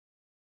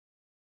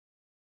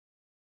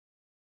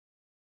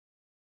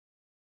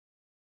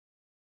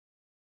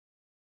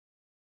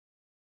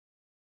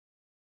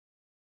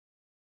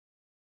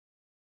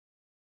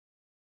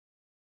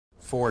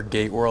For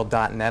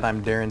GateWorld.net,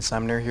 I'm Darren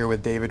Sumner here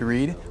with David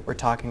Reed. We're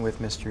talking with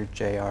Mr.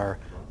 JR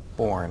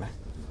Bourne.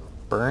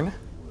 Bourne?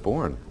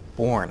 Bourne.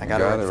 Bourne. I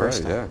got it right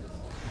first time.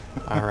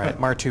 Yeah. All right.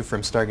 Martouf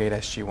from Stargate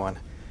SG-1.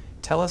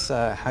 Tell us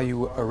how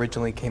you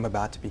originally came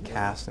about to be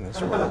cast in this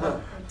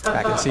role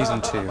back in season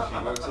 2.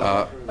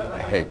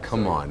 Hey,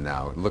 come on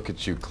now. Look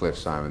at you, Cliff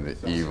Simon,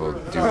 the evil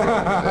dude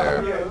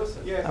over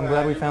there. I'm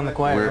glad we found the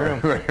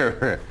quiet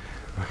room.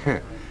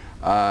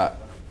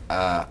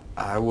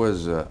 I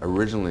was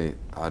originally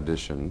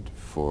auditioned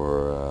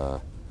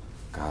for,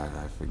 God,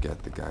 I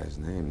forget the guy's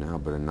name now,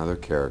 but another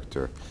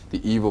character,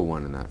 the evil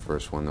one in that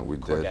first one that we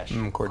did.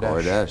 Cordesh.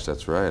 Cordesh,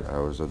 that's right. I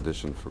was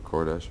auditioned for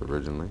Cordesh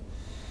originally.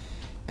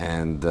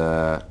 And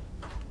I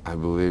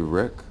believe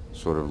Rick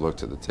sort of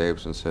looked at the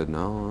tapes and said,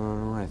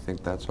 no, I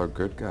think that's our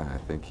good guy. I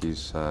think he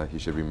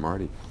should be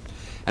Marty.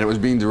 And it was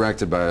being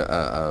directed by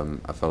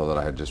a fellow that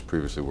I had just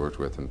previously worked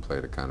with and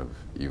played a kind of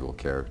evil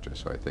character,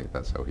 so I think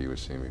that's how he was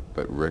seeing me.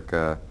 But Rick,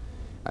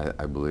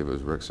 I believe it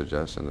was Rick's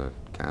suggestion to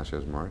cast you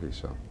as Marty,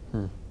 so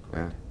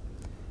yeah.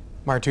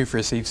 Martouf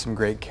received some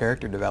great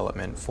character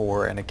development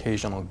for an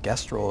occasional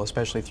guest role,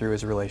 especially through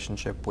his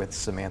relationship with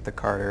Samantha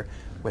Carter,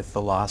 with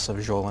the loss of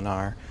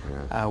Jolinar.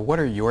 Yeah. What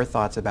are your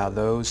thoughts about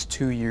those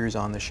 2 years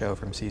on the show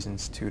from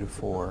seasons 2 to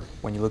 4,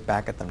 when you look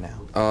back at them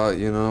now?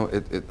 You know,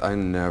 I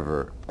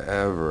never,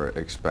 ever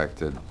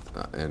expected,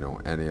 you know,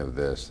 any of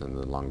this and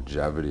the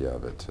longevity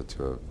of it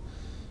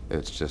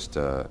it's just,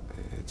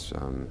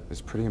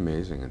 it's pretty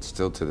amazing. And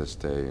still to this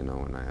day, you know,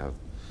 when I have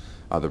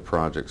other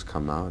projects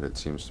come out, it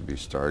seems to be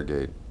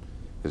Stargate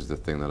is the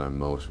thing that I'm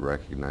most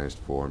recognized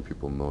for, and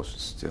people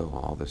most still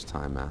all this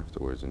time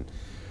afterwards. And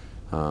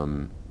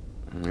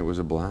it was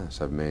a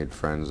blast. I've made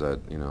friends that,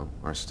 you know,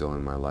 are still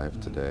in my life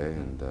today,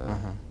 and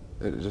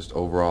it just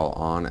overall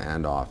on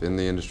and off, in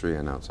the industry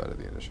and outside of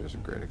the industry, it's a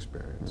great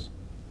experience.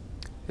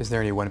 Is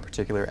there any one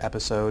particular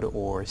episode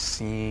or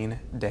scene,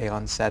 day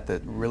on set,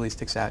 that really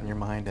sticks out in your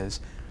mind as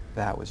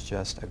that was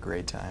just a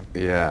great time?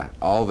 Yeah,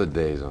 all the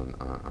days on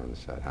the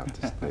set have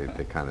to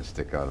they kind of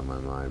stick out in my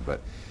mind.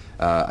 But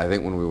I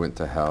think when we went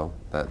to hell,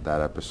 that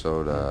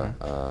episode,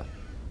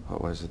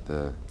 what was it,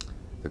 the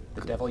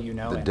Devil You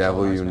Know. The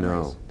Devil You Know.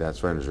 Memories.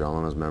 That's right,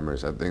 Joliná's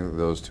Memories. I think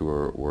those two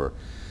were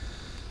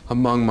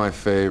among my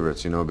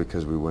favorites, you know,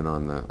 because we went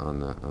on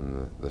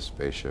the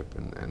spaceship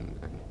and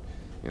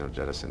you know,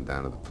 jettisoned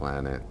down to the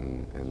planet,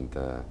 and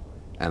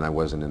I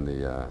wasn't in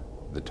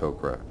the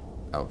Tok'ra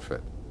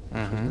outfit.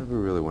 It was never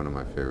really one of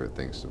my favorite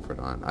things to put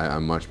on. I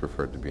much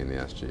preferred to be in the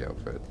SG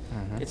outfit.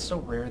 It's so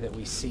rare that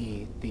we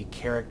see the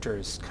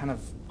characters kind of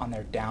on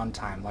their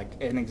downtime, like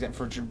an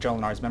example for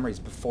Jolinar's Memories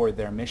before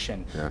their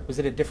mission. Yeah. Was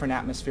it a different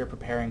atmosphere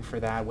preparing for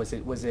that? Was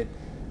it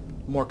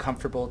more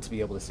comfortable to be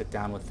able to sit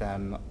down with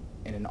them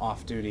in an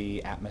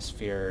off-duty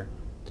atmosphere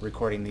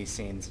recording these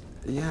scenes?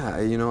 Yeah,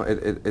 you know,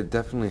 it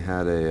definitely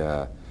had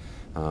a,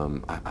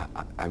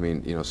 I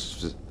mean, you know,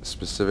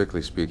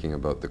 specifically speaking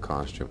about the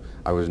costume,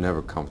 I was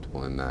never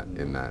comfortable in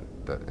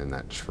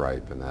that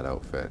tripe and that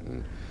outfit,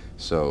 and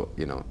so,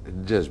 you know,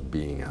 just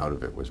being out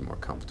of it was more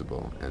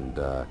comfortable,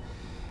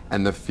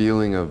 and the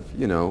feeling of,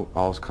 you know,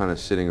 all kind of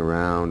sitting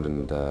around,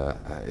 and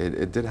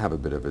it did have a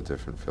bit of a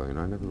different feeling. You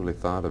know, I never really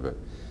thought of it,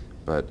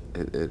 but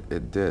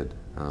it did.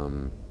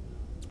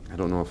 I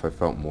don't know if I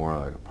felt more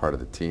like a part of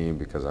the team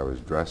because I was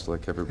dressed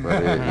like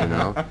everybody, you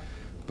know.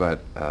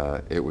 But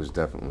it was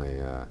definitely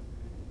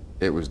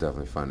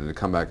fun, and to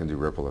come back and do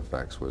ripple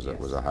effects was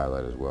a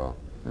highlight as well.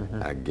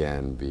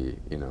 Again, be,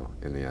 you know,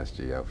 in the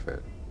SG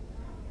outfit.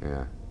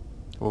 Yeah.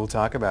 We'll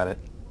talk about it.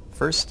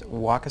 First,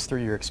 walk us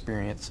through your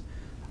experience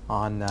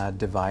on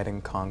Divide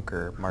and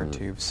Conquer,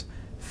 Martouf's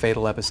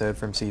fatal episode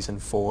from season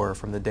 4,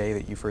 from the day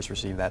that you first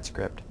received that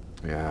script.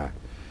 Yeah.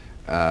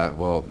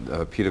 Well,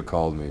 Peter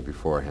called me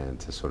beforehand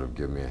to sort of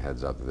give me a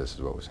heads up that this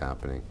is what was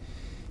happening.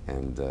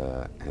 And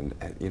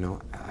you know,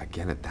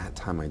 again, at that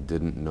time I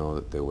didn't know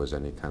that there was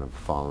any kind of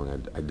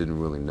following. I didn't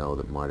really know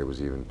that Marty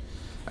was even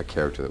a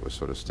character that was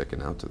sort of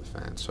sticking out to the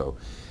fans. So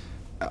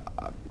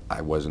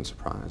I wasn't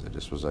surprised. I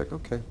just was like,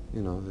 okay,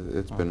 you know,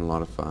 it's been a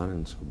lot of fun,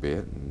 and so be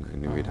it. And I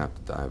knew he'd have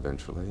to die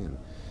eventually,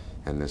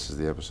 and this is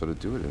the episode to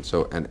do it. And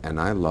so, and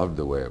I loved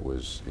the way it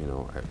was. You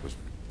know, it was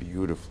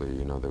beautifully.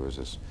 You know, there was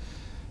this.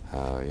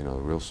 You know,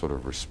 real sort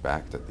of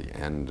respect at the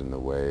end in the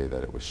way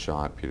that it was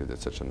shot. Peter did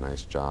such a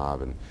nice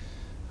job, and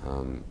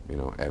you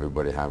know,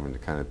 everybody having to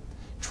kind of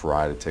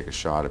try to take a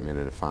shot at me, and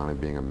it finally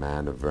being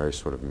Amanda, very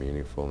sort of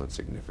meaningful and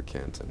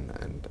significant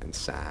and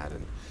sad,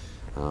 and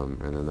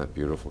then that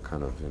beautiful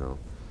kind of, you know,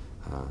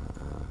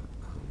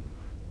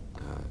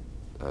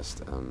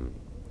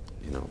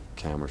 you know,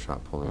 camera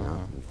shot pulling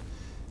out and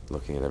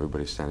looking at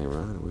everybody standing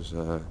around. It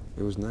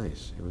was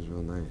nice. It was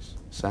real nice.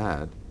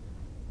 Sad,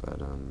 but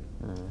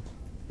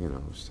you know,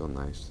 it was still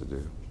nice to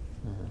do.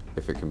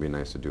 If it can be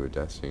nice to do a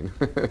death scene.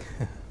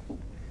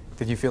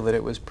 Did you feel that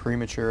it was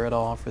premature at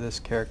all for this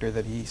character,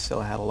 that he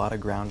still had a lot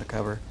of ground to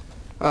cover?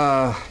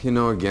 You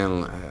know,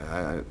 again,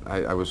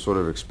 I was sort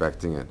of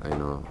expecting it. You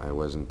know, I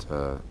wasn't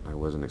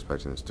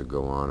expecting this to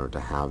go on or to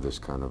have this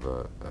kind of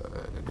an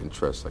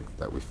interest like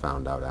that we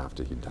found out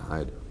after he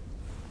died.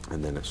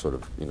 And then it sort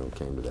of, you know,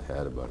 came to the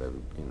head about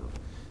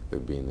there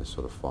being this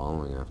sort of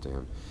following after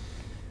him.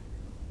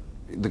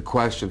 The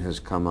question has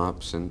come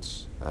up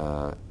since,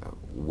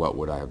 what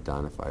would I have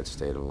done if I'd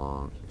stayed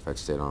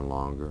on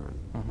longer,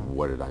 and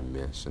what did I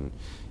miss? And,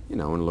 you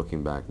know, and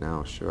looking back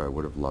now, sure, I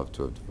would have loved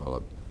to have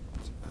developed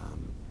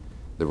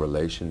the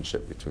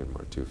relationship between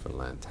Martouf and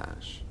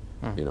Lantash.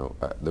 You know,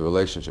 the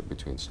relationship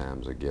between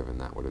Sam's a given.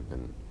 That would have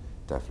been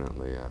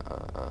definitely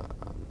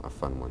a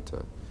fun one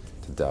to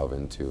delve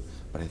into.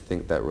 But I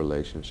think that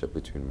relationship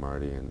between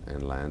Marty and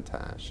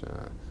Lantash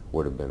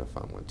would have been a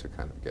fun one to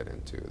kind of get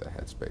into, the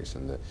headspace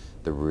and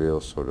the real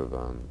sort of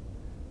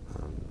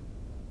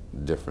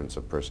difference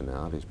of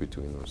personalities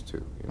between those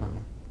two, you know.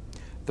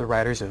 The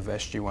writers of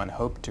SG-1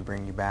 hoped to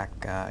bring you back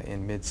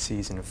in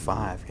mid-season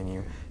 5. Can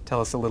you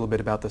tell us a little bit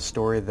about the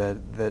story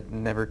that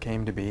never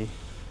came to be?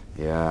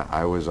 Yeah,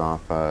 I was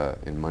off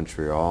in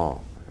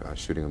Montreal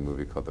shooting a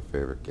movie called The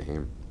Favorite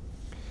Game,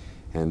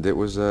 and it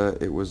was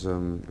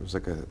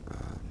like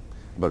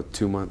about a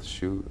 2-month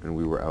shoot, and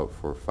we were out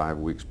for 5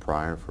 weeks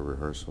prior for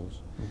rehearsals.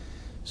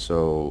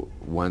 So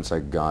once I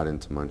got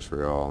into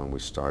Montreal and we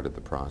started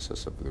the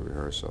process of the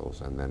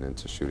rehearsals and then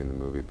into shooting the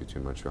movie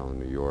between Montreal and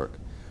New York,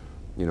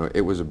 you know,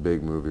 it was a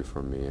big movie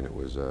for me, and it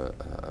was a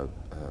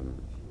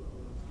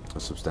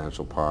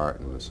substantial part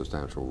and a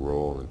substantial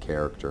role and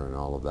character and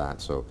all of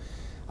that. So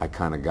I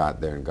kind of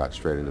got there and got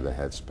straight into the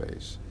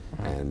headspace.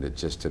 And it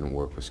just didn't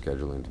work with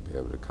scheduling to be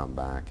able to come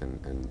back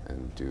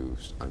and do,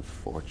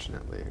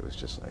 unfortunately. It was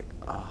just like,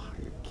 oh,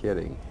 you're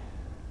kidding.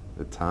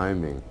 The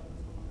timing.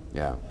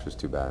 Yeah, it was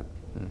too bad.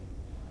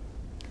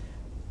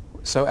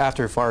 So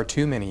after far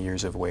too many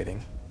years of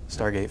waiting,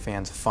 Stargate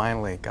fans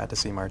finally got to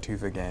see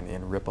Martouf again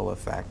in Ripple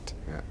Effect.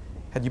 Yeah.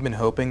 Had you been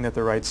hoping that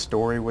the right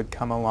story would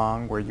come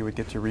along where you would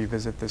get to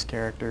revisit this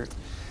character?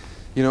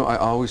 You know, I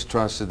always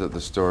trusted that the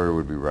story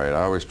would be right.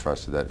 I always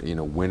trusted that, you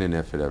know, when and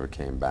if it ever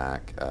came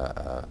back,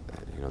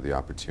 you know, the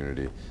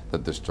opportunity,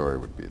 that the story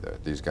would be there.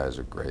 These guys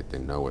are great. They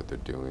know what they're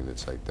doing.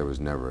 It's like there was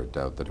never a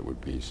doubt that it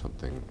would be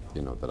something,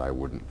 you know, that I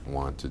wouldn't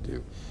want to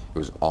do. It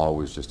was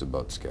always just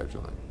about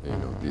scheduling. You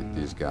know,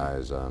 these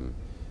guys,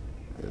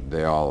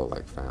 they all are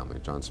like family.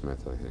 John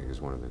Smith, I think,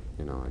 is one of the,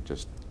 you know, I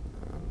just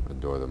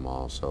adore them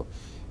all. So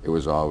it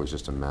was always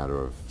just a matter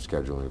of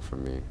scheduling for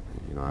me.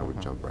 You know, I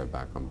would jump right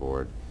back on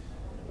board.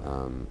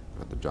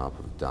 At the drop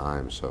of a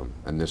dime. So,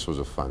 and this was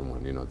a fun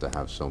one, you know, to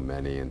have so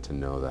many and to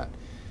know that,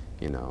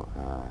 you know,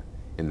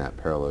 in that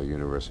parallel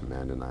universe,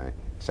 Amanda and I,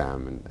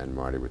 Sam and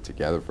Marty were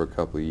together for a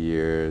couple of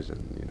years,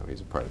 and, you know,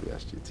 he's a part of the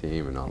SG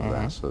team and all of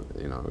that. So,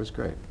 you know, it was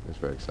great. It was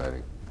very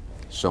exciting.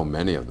 So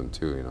many of them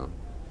too, you know,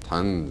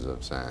 tons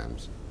of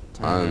Sams,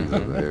 tons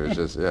of them. It was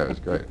just, yeah, it was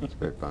great. It was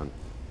great fun.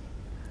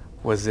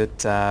 Was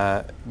it,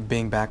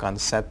 being back on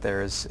set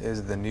there, is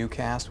the new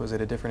cast, was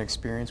it a different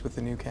experience with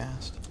the new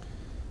cast?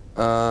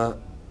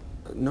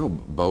 No,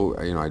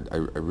 Bo, you know, I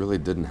really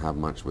didn't have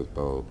much with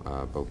Bo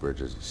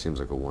Bridges. He seems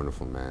like a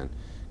wonderful man,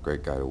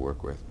 great guy to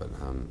work with, but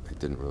I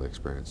didn't really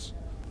experience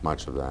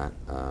much of that.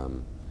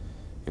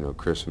 You know,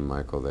 Chris and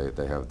Michael,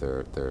 they have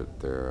their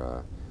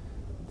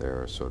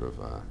sort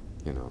of,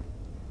 you know,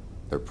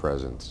 their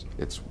presence.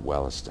 It's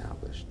well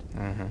established,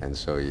 and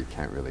so you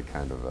can't really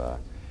kind of,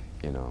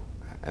 you know,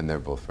 and they're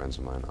both friends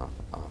of mine off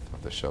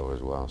of the show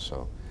as well.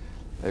 So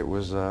it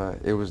was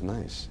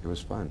nice. It was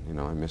fun. You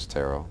know, I miss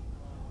Taro,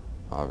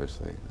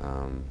 obviously,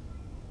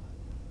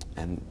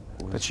 and.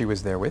 But she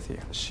was there with you.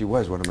 She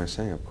was. What am I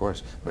saying? Of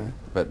course,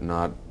 but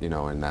not, you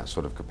know, in that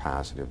sort of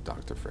capacity of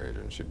Dr.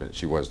 Fraser. And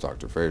she was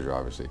Dr. Fraser,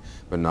 obviously,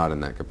 but not in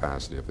that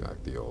capacity of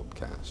like the old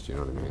cast. You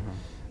know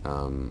what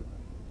I mean?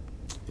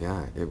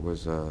 Yeah, it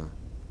was.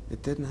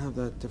 It didn't have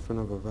that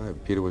different of a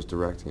vibe. Peter was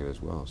directing it as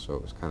well, so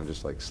it was kind of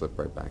just like slip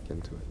right back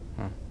into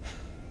it.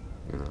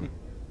 You know.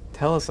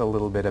 Tell us a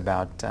little bit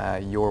about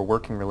your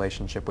working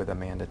relationship with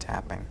Amanda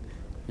Tapping.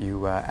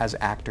 You, as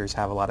actors,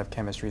 have a lot of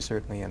chemistry,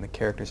 certainly, and the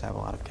characters have a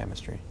lot of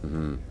chemistry.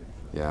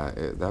 Yeah,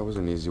 that was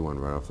an easy one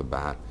right off the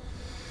bat.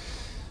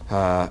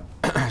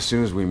 As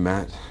soon as we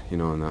met, you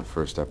know, in that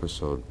first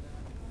episode,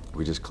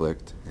 we just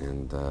clicked,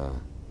 and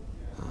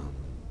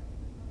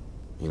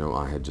you know,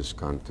 I had just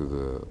gone through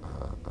the,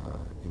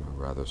 you know,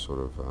 rather sort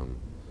of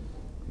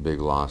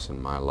big loss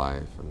in my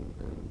life, and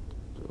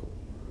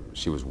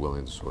she was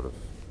willing to sort of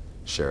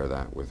share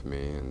that with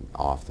me and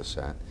off the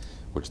set,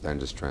 which then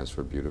just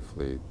transferred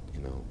beautifully, you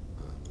know,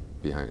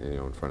 behind, you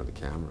know, in front of the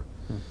camera.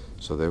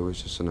 So there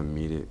was just an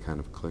immediate kind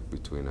of click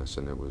between us,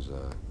 and it was,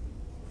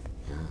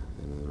 yeah,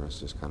 and the rest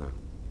just kind of,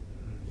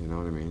 you know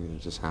what I mean?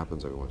 It just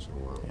happens every once in a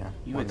while. Yeah,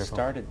 You wonderful.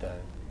 had started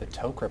the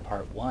Tok'ra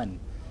Part 1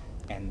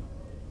 and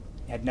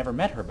had never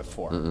met her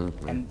before.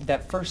 And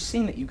that first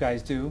scene that you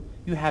guys do,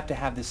 you have to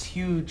have this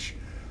huge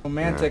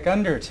romantic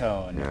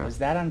undertone. Yeah. Was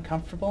that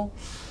uncomfortable?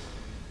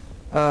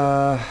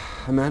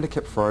 Amanda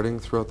kept farting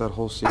throughout that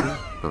whole scene. No,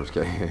 I'm just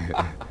kidding.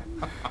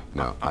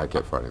 No, I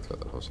kept farting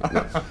throughout that whole scene.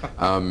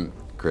 No.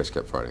 Chris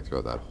kept farting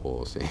throughout that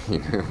whole scene.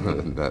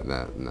 and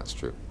that's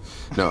true.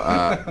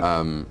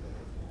 No,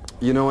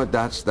 you know what?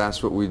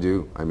 That's what we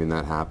do. I mean,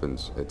 that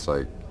happens. It's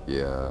like,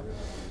 yeah,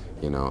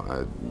 you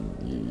know,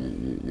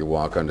 you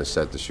walk onto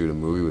set to shoot a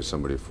movie with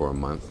somebody for a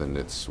month, and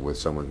it's with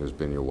someone who's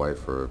been your wife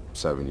for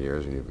 7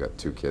 years, and you've got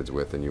 2 kids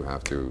with, and you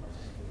have to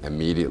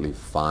immediately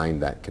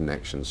find that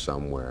connection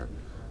somewhere,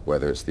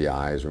 whether it's the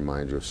eyes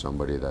remind you of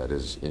somebody that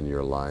is in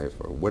your life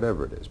or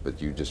whatever it is,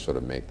 but you just sort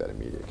of make that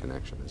immediate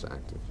connection as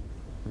active.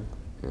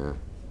 Yeah,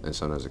 and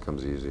sometimes it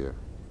comes easier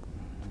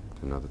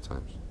than other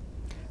times.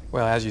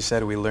 Well, as you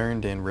said, we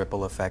learned in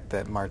Ripple Effect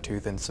that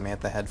Martouf and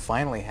Samantha had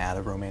finally had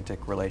a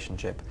romantic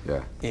relationship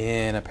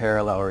in a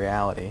parallel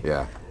reality.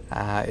 Yeah.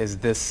 Is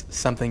this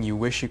something you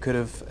wish you could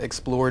have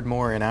explored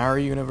more in our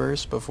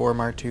universe before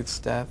Martouf's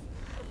death?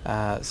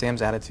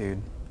 Sam's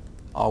attitude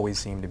always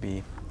seemed to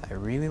be, I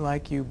really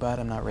like you, but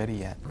I'm not ready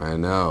yet. I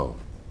know.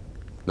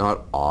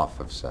 Not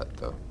off of set,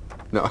 though.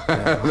 No.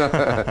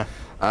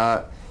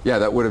 Yeah,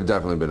 that would have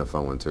definitely been a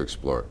fun one to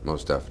explore,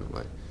 most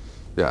definitely.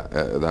 Yeah,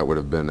 that would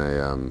have been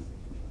a...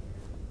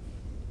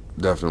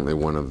 definitely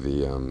one of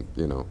the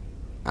you know,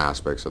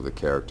 aspects of the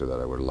character that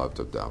I would love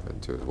to delve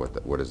into is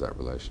what is that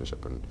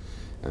relationship,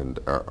 and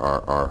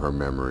are her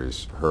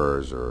memories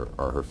hers, or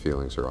are her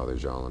feelings or are they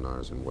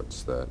Jean-Lenard's, and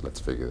what's that? Let's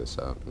figure this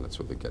out and let's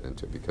really get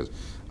into it, because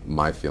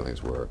my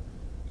feelings were,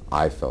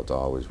 I felt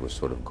always, were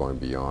sort of going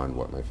beyond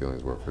what my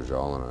feelings were for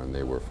Jean-Lenard, and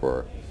they were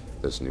for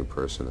this new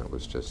person that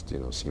was just, you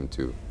know, seemed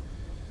to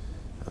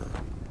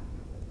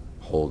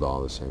hold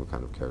all the same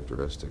kind of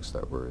characteristics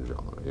that were in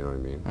Jean-Lenard. You know what I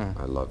mean?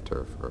 I loved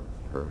her for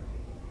her.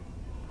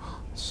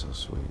 It's so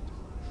sweet.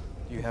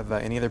 Do you have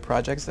any other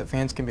projects that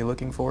fans can be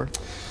looking for?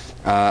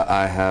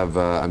 I have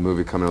a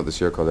movie coming out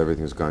this year called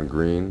Everything's Gone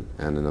Green,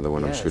 and another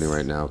one I'm shooting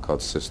right now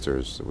called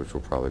Sisters, which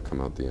will probably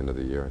come out the end of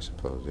the year, I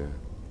suppose. Yeah.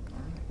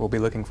 We'll be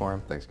looking for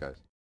him. Thanks, guys.